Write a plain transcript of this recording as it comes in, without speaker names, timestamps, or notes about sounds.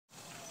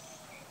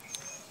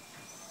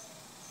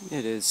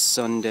It is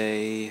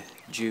Sunday,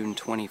 June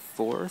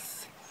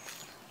 24th,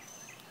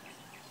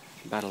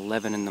 about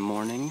 11 in the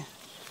morning.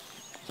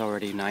 It's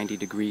already 90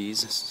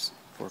 degrees. It's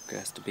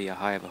forecast to be a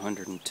high of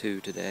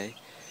 102 today.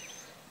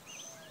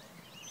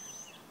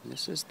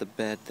 This is the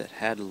bed that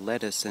had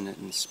lettuce in it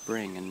in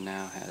spring and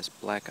now has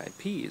black-eyed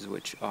peas,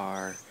 which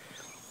are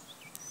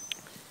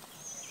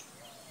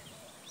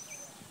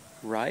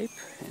ripe.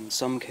 In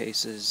some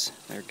cases,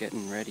 they're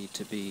getting ready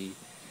to be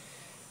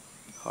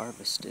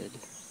harvested.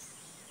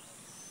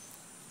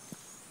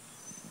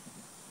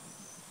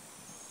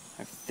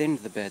 I've thinned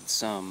the bed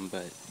some,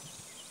 but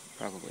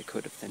probably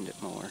could have thinned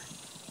it more.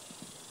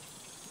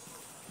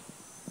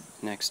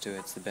 Next to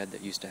it's the bed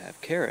that used to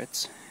have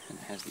carrots, and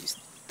it has these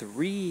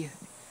 3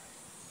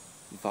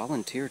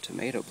 volunteer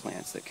tomato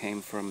plants that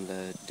came from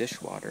the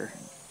dishwater.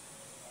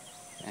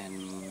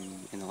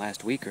 And in the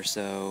last week or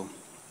so,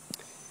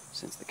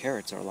 since the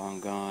carrots are long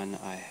gone,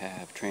 I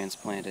have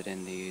transplanted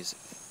in these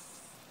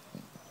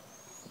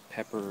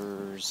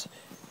peppers,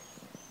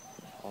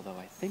 although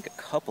I think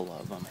a couple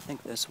of them, I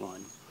think this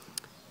one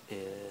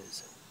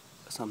is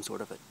some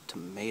sort of a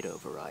tomato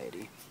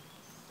variety.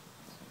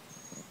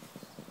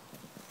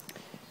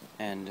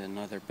 And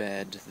another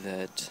bed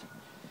that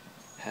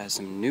has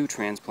some new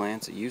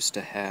transplants. It used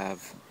to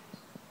have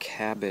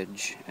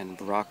cabbage and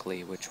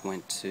broccoli, which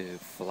went to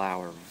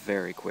flower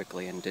very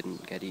quickly and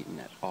didn't get eaten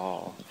at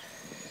all.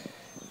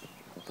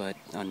 But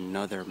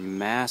another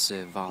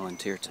massive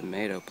volunteer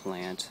tomato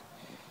plant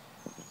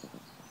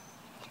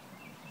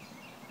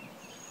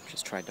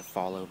just tried to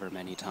fall over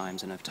many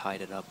times, and I've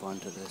tied it up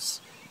onto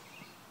this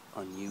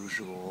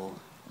unusual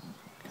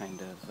kind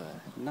of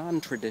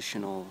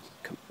non-traditional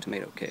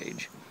tomato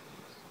cage.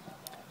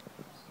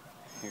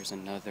 Here's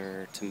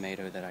another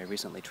tomato that I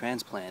recently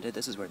transplanted.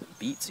 This is where the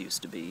beets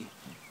used to be,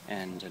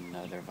 and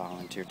another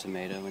volunteer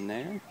tomato in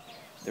there.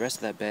 The rest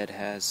of that bed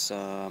has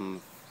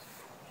some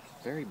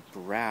very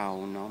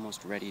brown,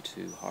 almost ready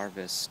to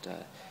harvest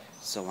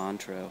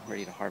cilantro,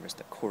 ready to harvest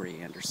the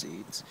coriander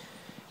seeds.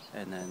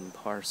 And then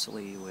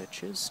parsley,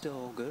 which is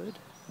still good,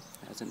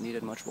 hasn't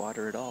needed much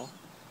water at all.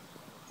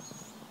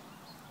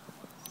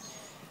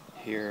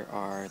 Here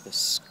are the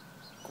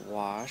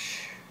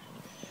squash.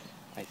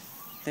 I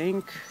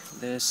think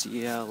this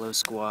yellow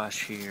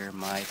squash here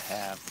might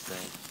have the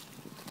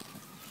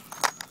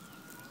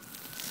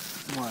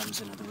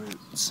worms into the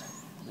roots.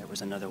 There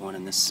was another one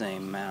in the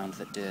same mound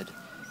that did.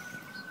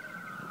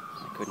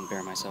 I couldn't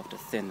bear myself to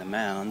thin the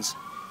mounds.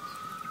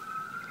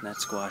 That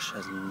squash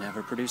has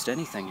never produced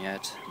anything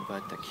yet,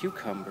 but the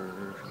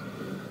cucumber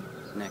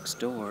next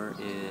door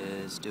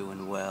is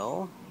doing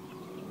well,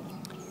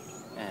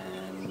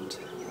 and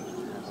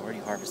I've already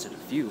harvested a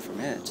few from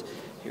it.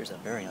 Here's a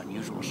very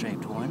unusual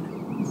shaped one.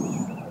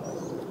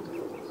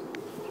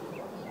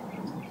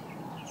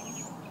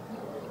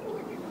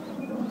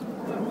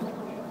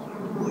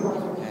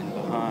 And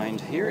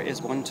behind here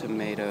is one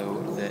tomato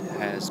that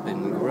has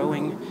been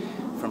growing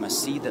from a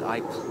seed that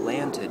I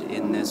planted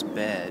in this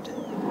bed.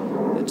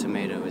 The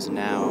tomato is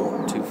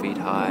now 2 feet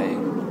high,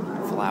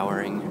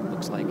 flowering. It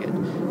looks like it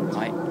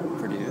might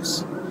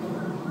produce.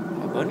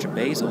 A bunch of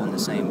basil in the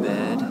same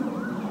bed,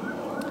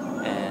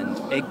 and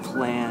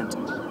eggplant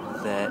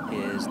that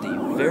is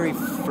the very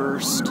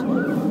first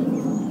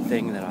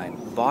thing that I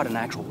bought an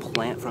actual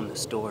plant from the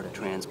store to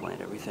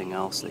transplant. Everything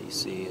else that you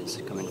see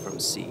is coming from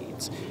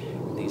seeds.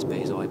 These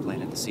basil, I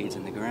planted the seeds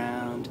in the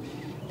ground.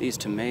 These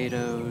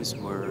tomatoes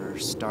were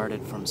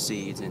started from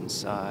seeds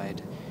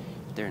inside.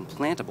 They're in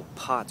plantable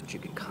pots, which you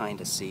can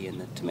kind of see,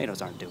 and the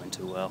tomatoes aren't doing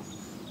too well.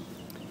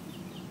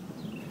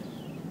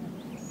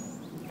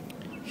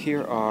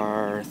 Here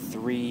are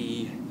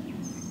 3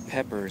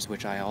 peppers,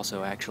 which I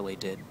also actually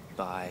did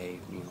buy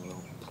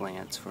little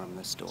plants from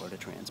the store to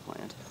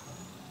transplant,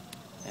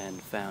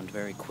 and found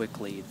very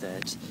quickly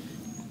that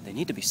they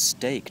need to be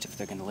staked if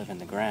they're going to live in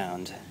the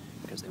ground,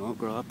 because they won't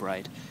grow up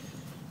right.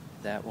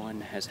 That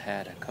one has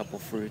had a couple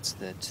fruits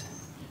that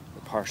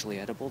were partially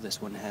edible.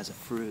 This one has a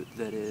fruit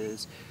that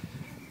is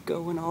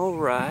going all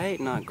right,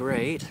 not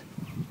great.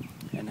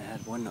 And I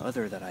had one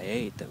other that I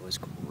ate that was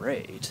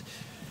great.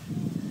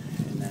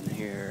 And then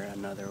here,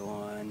 another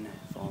one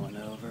falling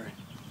over.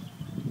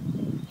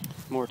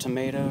 More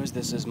tomatoes.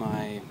 This is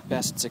my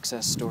best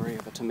success story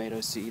of a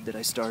tomato seed that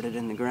I started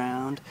in the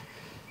ground.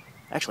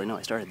 Actually, no,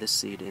 I started this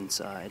seed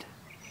inside.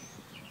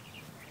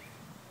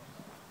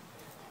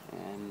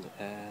 And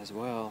as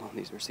well,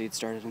 these were seeds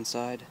started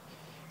inside.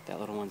 That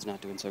little one's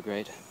not doing so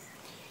great.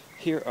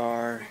 Here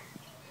are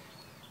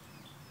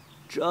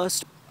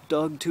just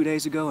dug 2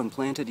 days ago and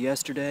planted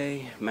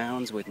yesterday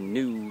mounds with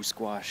new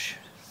squash,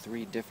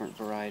 3 different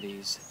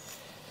varieties.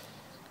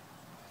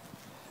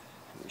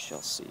 We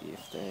shall see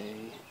if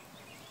they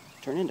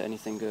turn into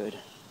anything good.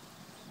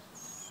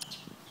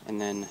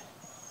 And then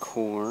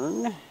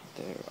corn.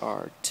 There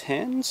are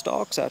 10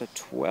 stalks out of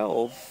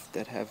 12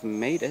 that have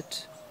made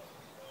it.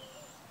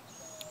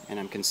 And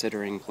I'm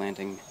considering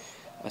planting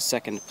a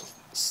second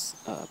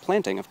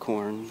planting of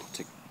corn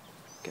to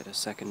get a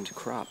second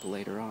crop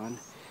later on.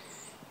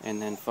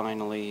 And then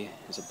finally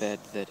is a bed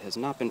that has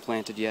not been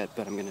planted yet,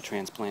 but I'm going to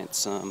transplant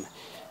some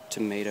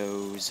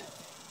tomatoes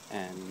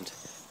and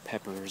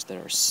peppers that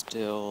are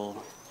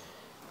still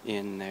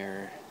in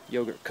their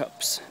yogurt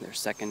cups, their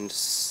second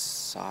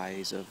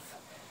size of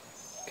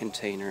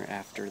container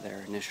after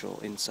their initial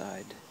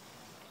inside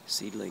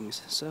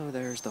seedlings. So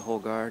there's the whole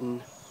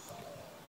garden.